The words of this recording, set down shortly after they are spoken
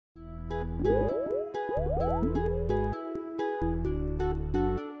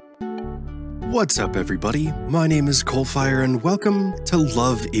What's up, everybody? My name is CoalFire, and welcome to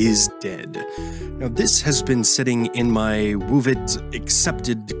Love is Dead. Now, this has been sitting in my WoovIt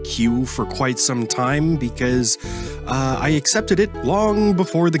accepted queue for quite some time because I accepted it long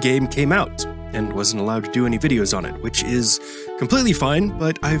before the game came out and wasn't allowed to do any videos on it, which is completely fine,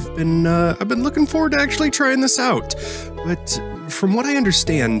 but I've been looking forward to actually trying this out. But from what I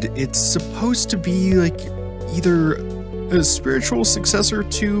understand, it's supposed to be like either a spiritual successor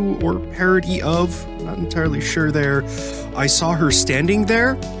to or parody of, not entirely sure there. I saw her standing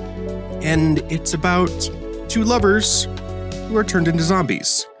there, and it's about two lovers who are turned into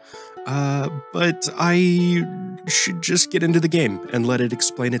zombies. But I should just get into the game and let it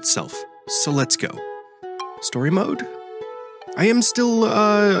explain itself. So let's go. Story mode? I am still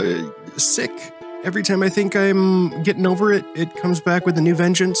sick. Every time I think I'm getting over it, it comes back with a new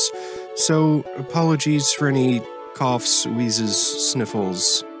vengeance. So apologies for any coughs, wheezes,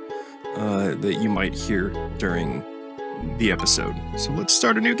 sniffles that you might hear during the episode. So let's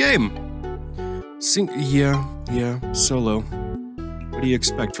start a new game. Yeah, solo. What do you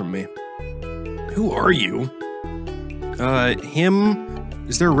expect from me? Who are you? Him?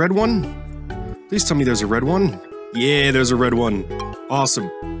 Is there a red one? Please tell me there's a red one. Yeah, there's a red one.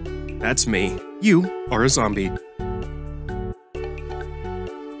 Awesome. That's me. You are a zombie.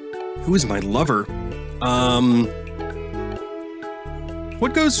 Who is my lover? I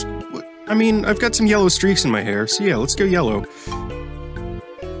mean, I've got some yellow streaks in my hair, so yeah, let's go yellow.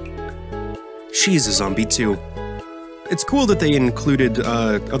 She's a zombie too. It's cool that they included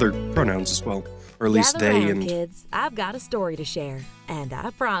other pronouns as well, or at least Gather they round, and kids. I've got a story to share, and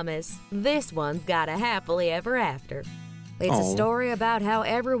I promise this one's got a happily ever after. It's a story about how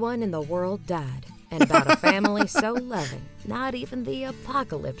everyone in the world died, and about a family so loving, not even the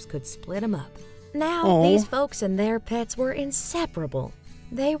apocalypse could split them up. Now, these folks and their pets were inseparable.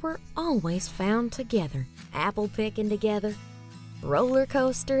 They were always found together, apple picking together, roller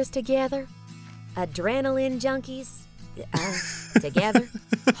coasters together, adrenaline junkies together,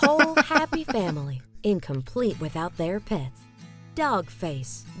 whole happy family, incomplete without their pets.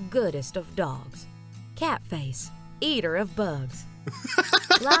 Dogface, goodest of dogs. Catface, eater of bugs.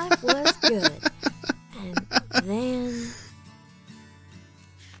 Life was good. And then...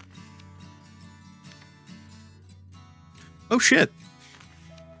 oh shit.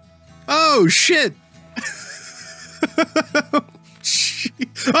 Oh shit.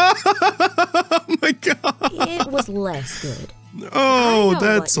 Oh my god. It was less good. Oh,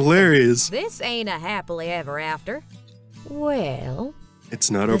 that's hilarious. This ain't a happily ever after. Well, it's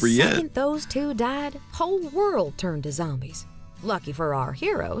not over yet. The second those two died, whole world turned to zombies. Lucky for our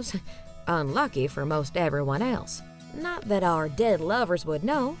heroes, unlucky for most everyone else. Not that our dead lovers would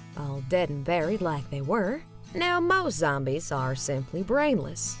know, all dead and buried like they were. Now, most zombies are simply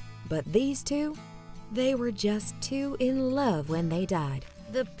brainless, but these two, they were just too in love when they died.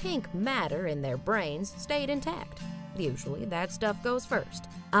 The pink matter in their brains stayed intact. Usually that stuff goes first.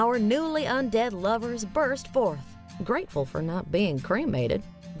 Our newly undead lovers burst forth, grateful for not being cremated.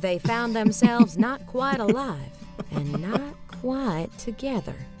 They found themselves not quite alive and not quite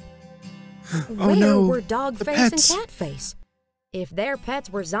together. Where were Dogface and Catface? If their pets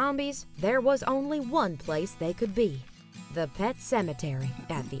were zombies, there was only one place they could be. The pet cemetery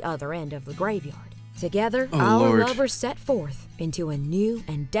at the other end of the graveyard. Together, our lovers set forth into a new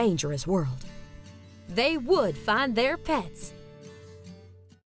and dangerous world. They would find their pets.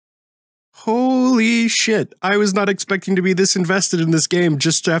 Holy shit. I was not expecting to be this invested in this game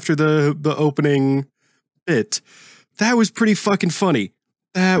just after the opening bit. That was pretty fucking funny.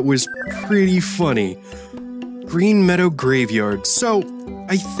 That was pretty funny. Green Meadow Graveyard. So,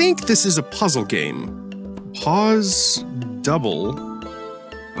 I think this is a puzzle game. Pause, double,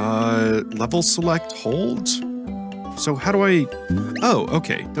 level select, hold? So how do I... oh,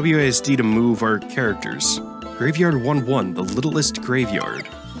 okay. WASD to move our characters. Graveyard 1-1, the littlest graveyard.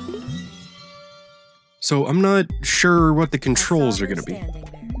 So I'm not sure what the controls are gonna be.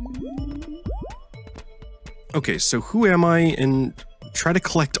 Okay, so who am I and try to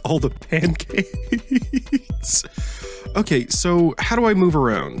collect all the pancakes? Okay, so how do I move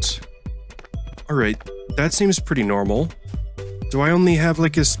around? Alright, that seems pretty normal. Do I only have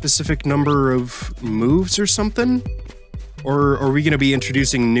like a specific number of moves or something? Or are we gonna be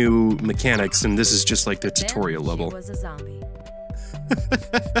introducing new mechanics and this is just like the tutorial level? She was a zombie.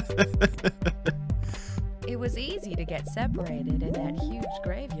 It was easy to get separated in that huge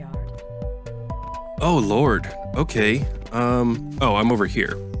graveyard. Oh lord, okay. Oh, I'm over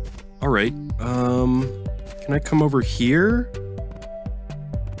here. Alright, can I come over here?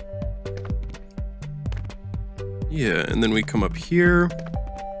 Yeah, and then we come up here.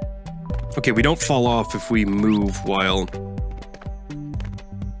 Okay, we don't fall off if we move while...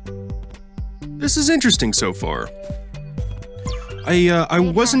 This is interesting so far. I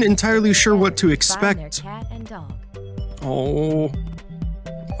wasn't entirely sure what to expect. Cat and dog. Oh,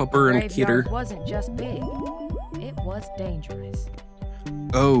 Pupper and Kitter. It wasn't just big, it was dangerous.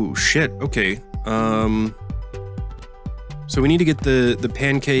 Oh shit, okay. So we need to get the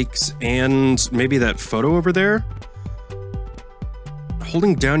pancakes and maybe that photo over there?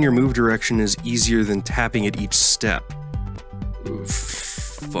 Holding down your move direction is easier than tapping at each step. Ooh,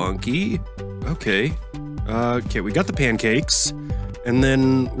 funky. Okay. Okay, we got the pancakes. And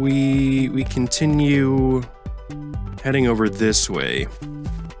then we continue heading over this way.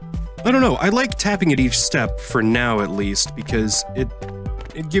 I don't know, I like tapping at each step for now at least, because it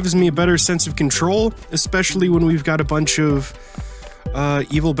gives me a better sense of control, especially when we've got a bunch of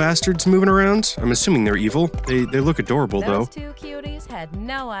evil bastards moving around. I'm assuming they're evil. They look adorable though. Those two cuties had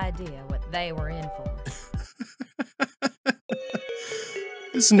no idea what they were in for.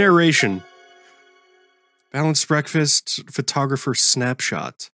 This narration. Balanced breakfast, photographer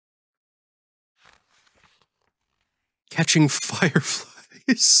snapshot. Catching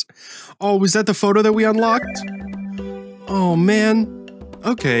fireflies. Oh, was that the photo that we unlocked? Oh man.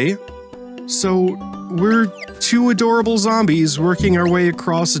 Okay. So we're two adorable zombies working our way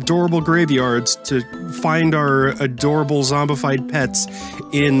across adorable graveyards to find our adorable zombified pets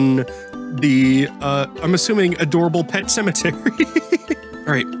in the, I'm assuming, adorable pet cemetery.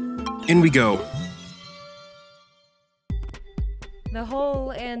 Alright, in we go. The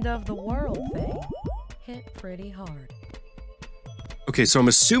whole end of the world thing hit pretty hard. Okay, so I'm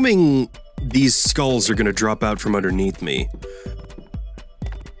assuming these skulls are gonna drop out from underneath me.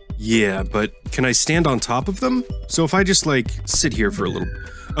 Yeah, but can I stand on top of them? So if I just, like, sit here for a little...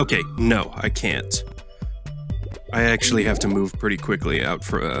 Okay, no, I can't. I actually have to move pretty quickly out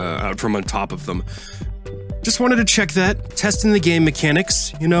from on top of them. Just wanted to check that. Testing the game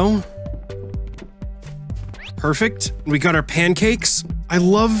mechanics, you know? Perfect. We got our pancakes. I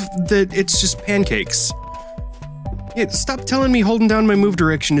love that it's just pancakes. Yeah, stop telling me holding down my move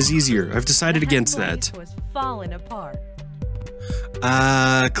direction is easier. I've decided against that. Was falling apart.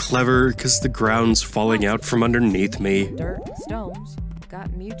 Clever, because the ground's falling out from underneath me. Dirt and stones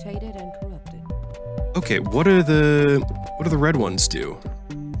got mutated and corrupted. Okay, what do the red ones do?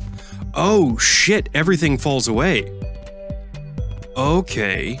 Oh shit, everything falls away.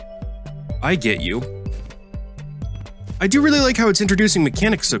 Okay. I get you. I do really like how it's introducing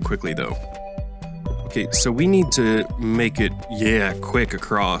mechanics so quickly though. Okay, so we need to make it, yeah, quick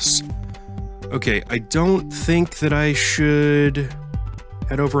across. Okay, I don't think that I should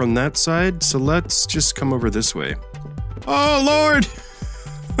head over on that side, so let's just come over this way. Oh, Lord!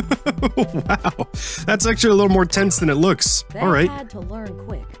 Wow, that's actually a little more tense than it looks. They all right. had to learn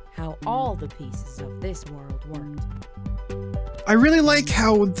quick how all the pieces of this world worked. I really like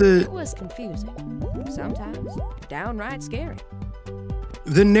how It was confusing, sometimes downright scary.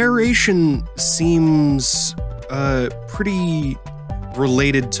 the narration seems pretty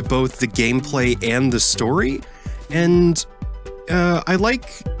related to both the gameplay and the story, and I like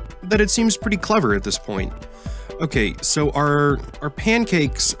that it seems pretty clever at this point. Okay, so our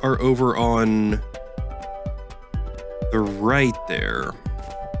pancakes are over on the right there.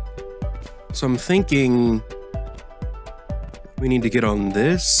 So I'm thinking we need to get on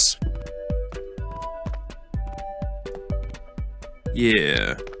this.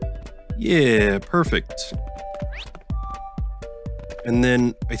 Yeah. Yeah, perfect. And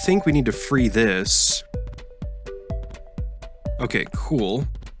then I think we need to free this. Okay, cool.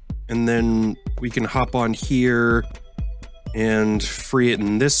 And then we can hop on here and free it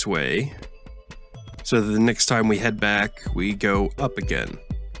in this way. So that the next time we head back, we go up again.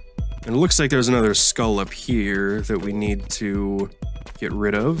 And it looks like there's another skull up here that we need to get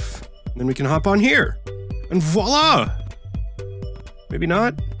rid of. And then we can hop on here. And voila! Maybe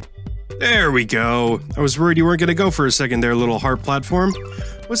not? There we go. I was worried you weren't gonna go for a second there, little heart platform.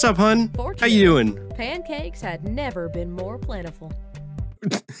 What's up, hun? How you doing? Pancakes had never been more plentiful.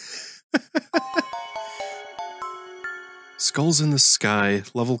 Skulls in the sky,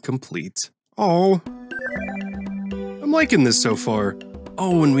 level complete. Oh, I'm liking this so far.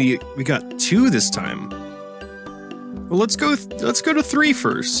 Oh, and we got 2 this time. Well, let's go to 3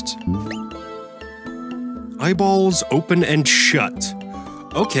 first. Eyeballs open and shut.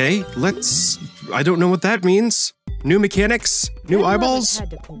 Okay, let's. I don't know what that means. New mechanics, new eyeballs.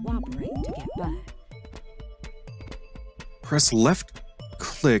 Had to cooperate to get by. Press left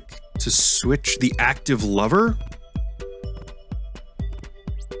click to switch the active lever.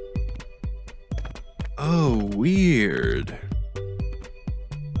 Oh, weird.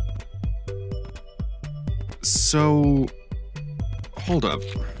 So, hold up.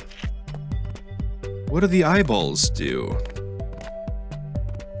 What do the eyeballs do?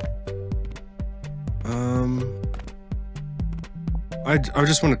 I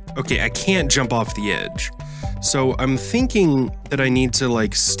just want to, okay, I can't jump off the edge. So I'm thinking that I need to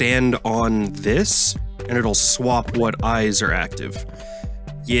like stand on this and it'll swap what eyes are active.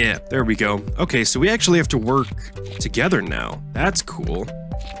 Yeah, there we go. Okay, so we actually have to work together now. That's cool.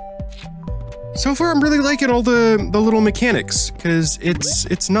 So far, I'm really liking all the little mechanics, because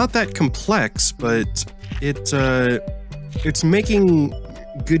it's not that complex, but it's making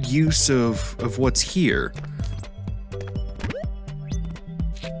good use of what's here.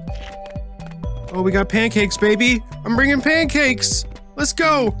 Oh, we got pancakes, baby! I'm bringing pancakes! Let's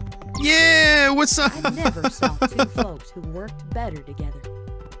go! Yeah, what's up? I never saw two folks who worked better together.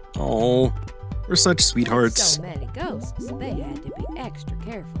 Oh, we're such sweethearts. So many ghosts, they had to be extra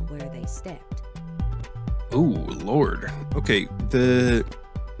careful where they stepped. Ooh, Lord. Okay, the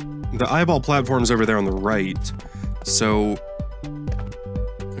eyeball platform's over there on the right. So,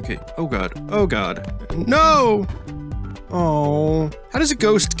 okay. Oh God. Oh God. No. Oh, how does a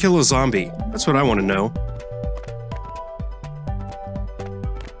ghost kill a zombie? That's what I want to know.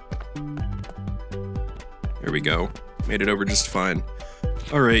 There we go. Made it over just fine.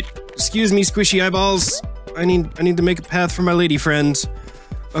 All right. Excuse me, squishy eyeballs. I need to make a path for my lady friend.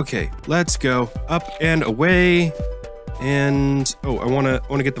 Okay, let's go up and away. And oh, I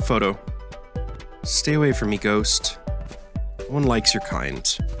wanna get the photo. Stay away from me, ghost. No one likes your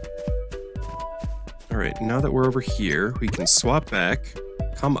kind. All right, now that we're over here, we can swap back,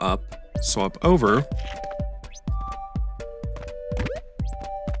 come up, swap over.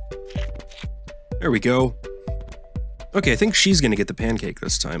 There we go. Okay, I think she's gonna get the pancake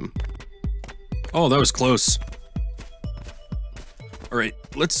this time. Oh, that was close. All right,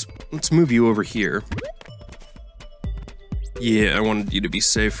 let's move you over here. Yeah, I wanted you to be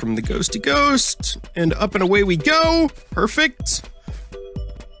safe from the ghosty ghost. And up and away we go. Perfect.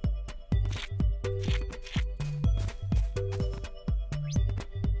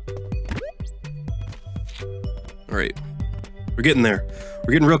 All right, we're getting there.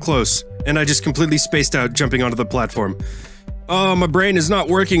 We're getting real close. And I just completely spaced out jumping onto the platform. Oh, my brain is not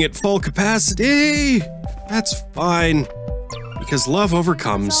working at full capacity. That's fine. Because love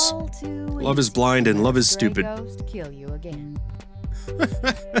overcomes. Love is blind and love is stupid. Ghost kill you again.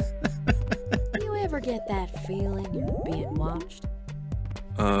 You ever get that feeling you're being watched?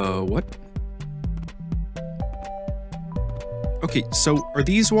 What? Okay, so are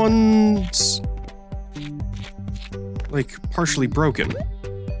these ones like partially broken?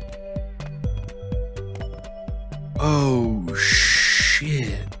 Oh,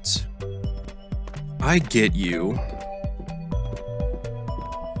 shit. I get you.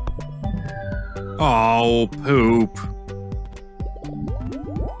 Oh, poop.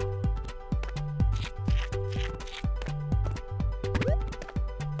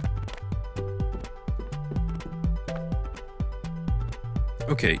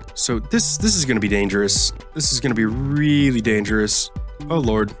 Okay, so this is gonna be dangerous. This is gonna be really dangerous. Oh,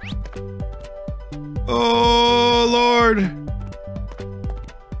 Lord. Oh, Lord.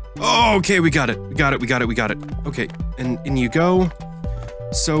 Oh, okay, we got it. We got it. Okay, and you go.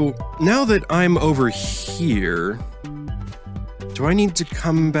 So, now that I'm over here, do I need to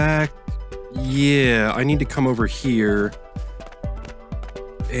come back? Yeah, I need to come over here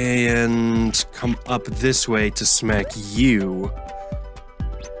and come up this way to smack you.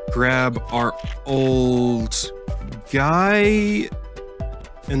 Grab our old guy,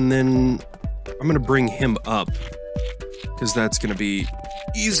 and then I'm gonna bring him up, because that's gonna be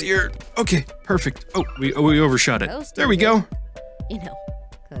easier. Okay, perfect. Oh, we overshot it. There we go. You know,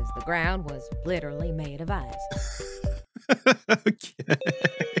 because the ground was literally made of ice. Okay.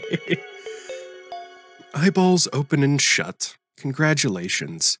 Eyeballs open and shut.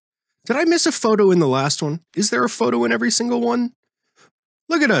 Congratulations. Did I miss a photo in the last one? Is there a photo in every single one?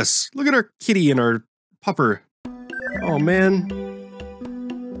 Look at us. Look at our kitty and our pupper. Oh, man.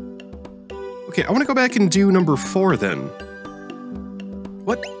 Okay, I want to go back and do number 4 then.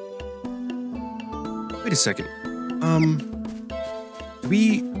 What? Wait a second. Did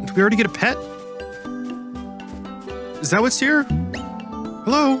we already get a pet? Is that what's here?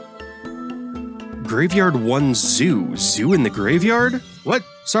 Hello? Graveyard 1 Zoo. Zoo in the graveyard? What?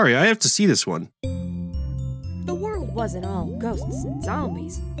 Sorry, I have to see this one. The world wasn't all ghosts and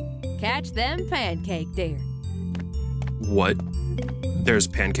zombies. Catch them pancake deer. What? There's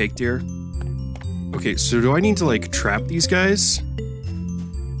pancake deer? Okay, so do I need to, like, trap these guys?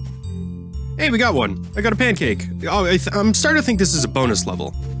 Hey, we got one. I got a pancake. Oh, I'm starting to think this is a bonus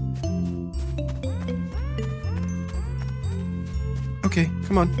level. Okay,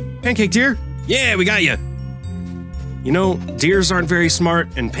 come on. Pancake deer? Yeah, we got you. You know, deers aren't very smart,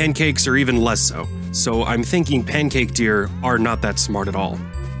 and pancakes are even less so. So I'm thinking pancake deer are not that smart at all.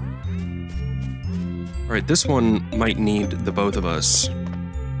 Alright, this one might need the both of us.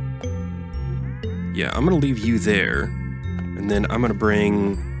 Yeah, I'm gonna leave you there. And then I'm gonna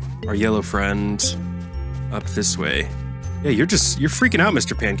bring our yellow friend up this way. Yeah, you're freaking out,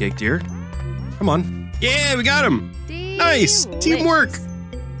 Mr. Pancake Deer. Come on. Yeah, we got him! Nice! Teamwork!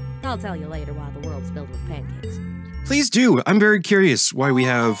 I'll tell you later why the world's filled with pancakes. Please do. I'm very curious why we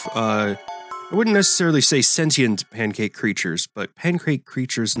have, I wouldn't necessarily say sentient pancake creatures, but pancake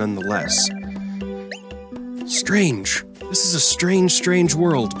creatures nonetheless. Strange. This is a strange, strange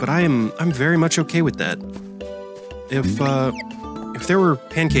world, but I'm very much okay with that. If there were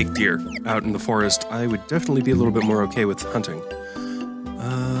pancake deer out in the forest, I would definitely be a little bit more okay with hunting.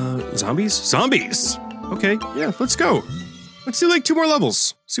 Zombies? Zombies! Okay, yeah, let's go. Let's do like 2 more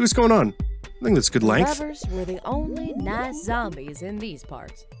levels. See what's going on. I think that's good length. Lovers were the only nice zombies in these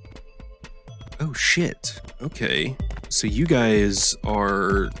parts. Oh shit. Okay. So you guys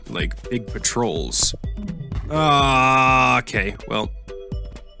are like big patrols. Okay, well.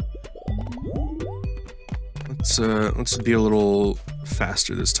 Let's be a little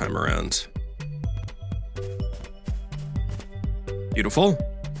faster this time around. Beautiful.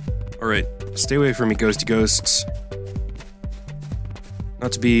 Alright, stay away from me, ghosty ghosts.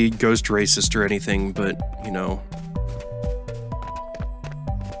 Not to be ghost racist or anything, but, you know.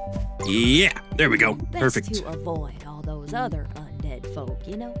 Yeah, there we go. Perfect. Best to avoid all those other undead folk,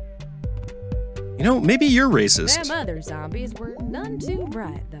 you know? You know, maybe you're racist. Them other zombies were none too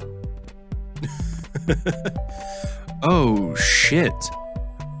bright, though. Oh, shit.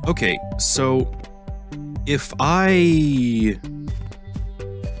 Okay, so if I...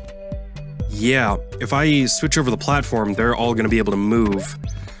 Yeah, if I switch over the platform, they're all gonna be able to move.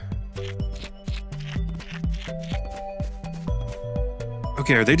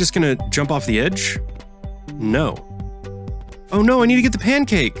 Okay, are they just gonna jump off the edge? No. Oh no, I need to get the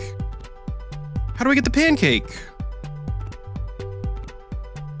pancake! How do I get the pancake?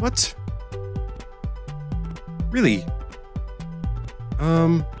 What? Really?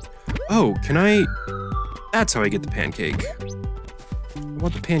 Oh, can I... That's how I get the pancake. I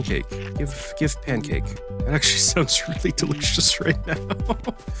want the pancake. Give pancake. That actually sounds really delicious right now.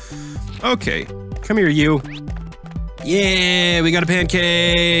 Okay, come here, you. Yeah, we got a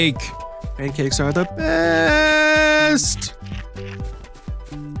pancake! Pancakes are the best!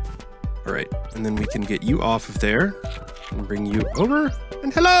 Alright, and then we can get you off of there and bring you over.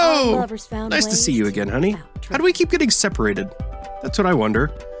 And hello! Nice to see you again, honey. How do we keep getting separated? That's what I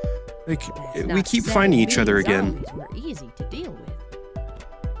wonder. Like, we keep finding each other again. Were easy to deal with.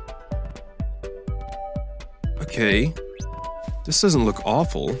 Okay. This doesn't look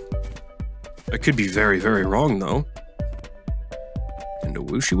awful. I could be very, very wrong, though. And a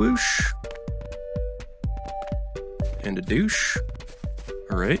whooshy whoosh. And a douche.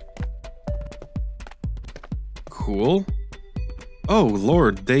 Alright. Cool. Oh,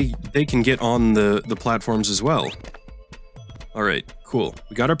 Lord, they can get on the platforms as well. Alright, cool.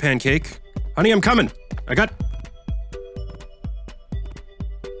 We got our pancake. Honey, I'm coming! I got...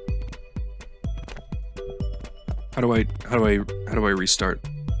 How do I restart?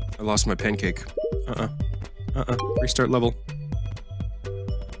 I lost my pancake. Restart level.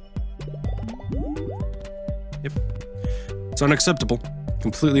 Yep. It's unacceptable.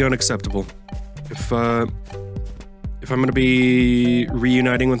 Completely unacceptable. If I'm gonna be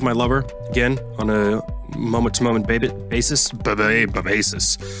reuniting with my lover again on a moment-to-moment basis,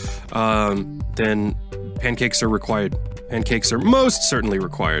 then pancakes are required. Pancakes are most certainly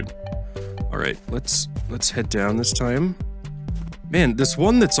required. All right, let's head down this time. Man, this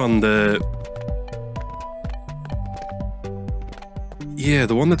one that's on the... Yeah,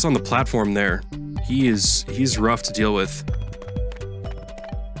 the one that's on the platform there. He's rough to deal with.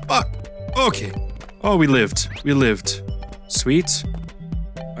 Okay. Oh, we lived. We lived. Sweet.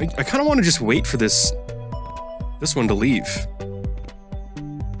 I kind of want to just wait for this one to leave.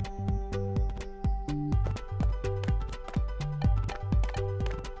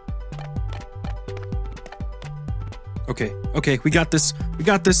 Okay, we got this. We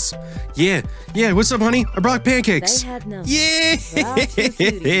got this. Yeah, what's up, honey? I brought pancakes. They had none. Yeah!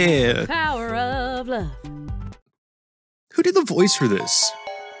 Power of love. Who did the voice for this?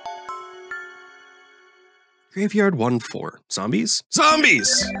 Graveyard 1-4. Zombies?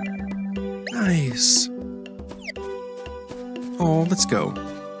 Zombies! Nice. Oh, let's go.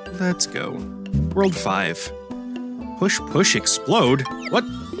 Let's go. World 5. Push, push, explode? What?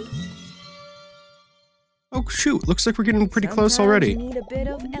 Oh shoot, looks like we're getting pretty close already. You need a bit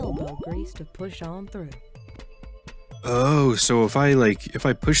of elbow grease to push on through. Oh, so if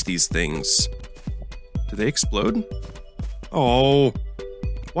I push these things, do they explode? Oh,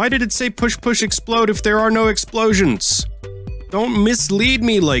 why did it say push, push, explode if there are no explosions? Don't mislead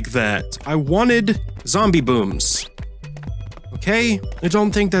me like that. I wanted zombie booms. Okay, I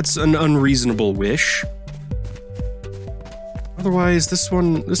don't think that's an unreasonable wish. Otherwise, this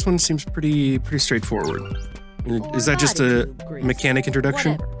one seems pretty straightforward. Is that just a mechanic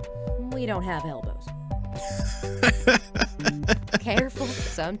introduction? Whatever. We don't have elbows. Careful,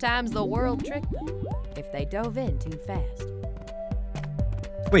 sometimes the world tricked them if they dove in too fast.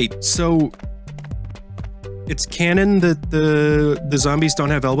 Wait, so it's canon that the zombies don't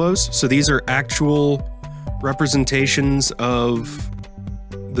have elbows? So these are actual representations of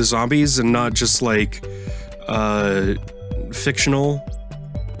the zombies and not just like fictional?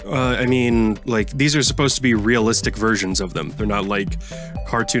 I mean, like, these are supposed to be realistic versions of them. They're not, like,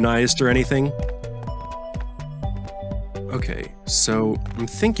 cartoonized or anything. Okay, so I'm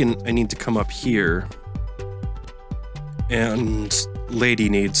thinking I need to come up here. And Lady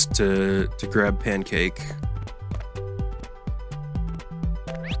needs to grab Pancake.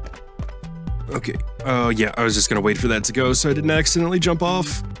 Okay, oh yeah, I was just gonna wait for that to go so I didn't accidentally jump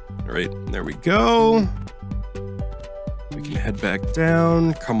off. Alright, there we go. We can head back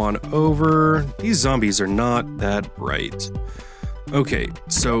down, come on over. These zombies are not that bright. Okay,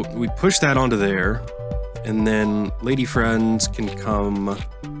 so we push that onto there, and then lady friends can come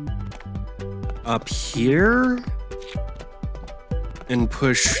up here and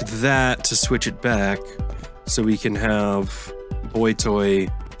push that to switch it back so we can have boy toy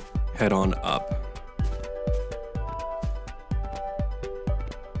head on up.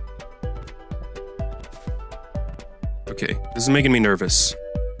 Okay, this is making me nervous.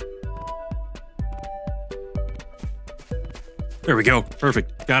 There we go.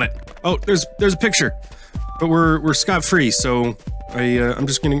 Perfect. Got it. Oh, there's a picture. But we're scot-free, so I'm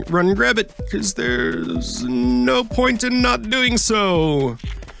just gonna run and grab it, because there's no point in not doing so.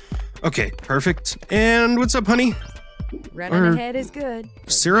 Okay, perfect. And what's up, honey? Running ahead is good.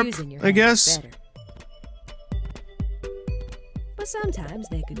 Syrup, I guess? Better. But sometimes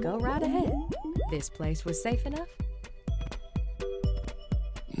they could go right ahead. This place was safe enough.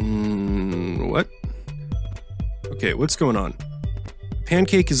 What? Okay, what's going on?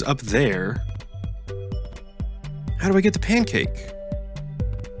 Pancake is up there. How do I get the pancake?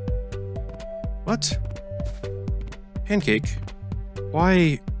 What? Pancake?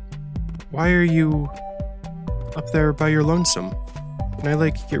 Why are you up there by your lonesome? Can I,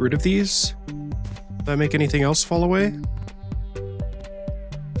 like, get rid of these? Will that make anything else fall away?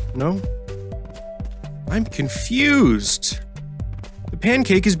 No? I'm confused. The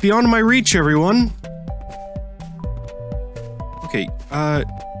pancake is beyond my reach, everyone. Okay,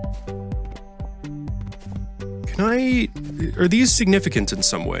 are these significant in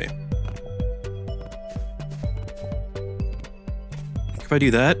some way? If I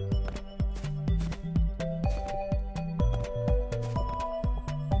do that?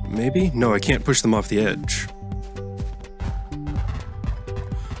 Maybe? No, I can't push them off the edge.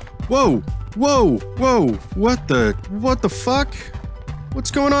 Whoa! Whoa! Whoa! What the fuck? What's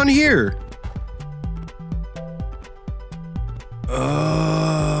going on here? Oh.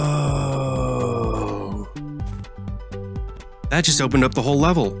 That just opened up the whole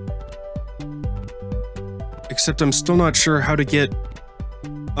level. Except I'm still not sure how to get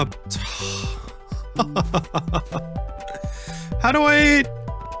up. How do I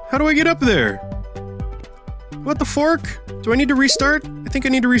get up there? What the fork? Do I need to restart? I think I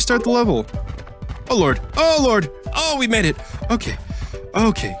need to restart the level. Oh lord. Oh lord. Oh, we made it. Okay.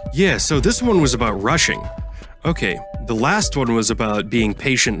 Okay. Yeah, so this one was about rushing. Okay. The last one was about being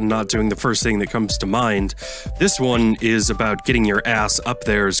patient and not doing the first thing that comes to mind. This one is about getting your ass up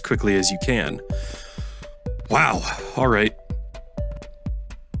there as quickly as you can. Wow. All right.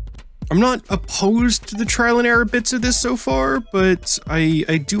 I'm not opposed to the trial and error bits of this so far, but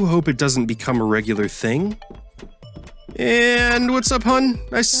I do hope it doesn't become a regular thing. And what's up, hun?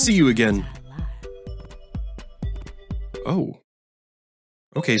 Nice to see you again. Oh.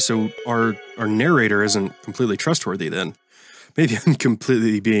 Okay, so our narrator isn't completely trustworthy then. Maybe I'm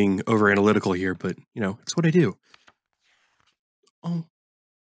completely being over-analytical here, but, you know, it's what I do. Oh.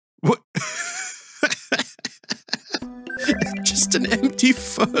 What? Just an empty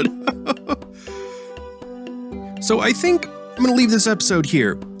photo. So I think I'm gonna leave this episode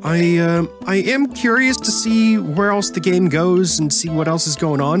here. I am curious to see where else the game goes and see what else is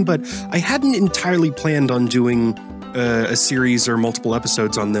going on, but I hadn't entirely planned on doing a series or multiple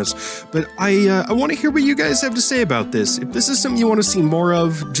episodes on this, but I want to hear what you guys have to say about this. If this is something you want to see more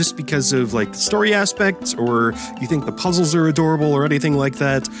of just because of like the story aspects, or you think the puzzles are adorable or anything like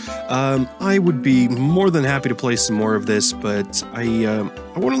that, I would be more than happy to play some more of this, but I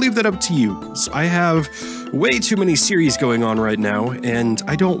want to leave that up to you, 'cause I have way too many series going on right now, and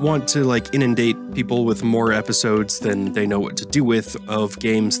I don't want to like inundate people with more episodes than they know what to do with of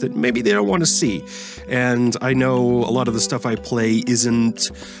games that maybe they don't want to see. And I know a lot of the stuff I play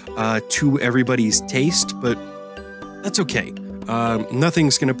isn't to everybody's taste, but that's okay.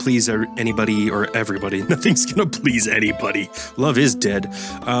 Nothing's gonna please anybody or everybody. Nothing's gonna please anybody. Love is dead.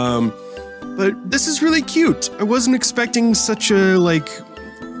 But this is really cute. I wasn't expecting such a, like,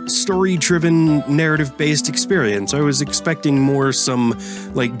 story-driven, narrative-based experience. I was expecting more some,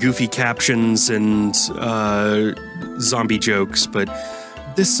 like, goofy captions and, zombie jokes, but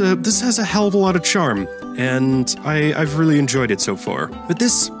this has a hell of a lot of charm, and I've really enjoyed it so far. But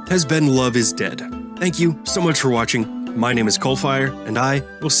this has been Love is Dead. Thank you so much for watching. My name is CoalFire, and I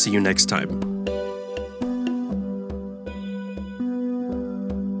will see you next time.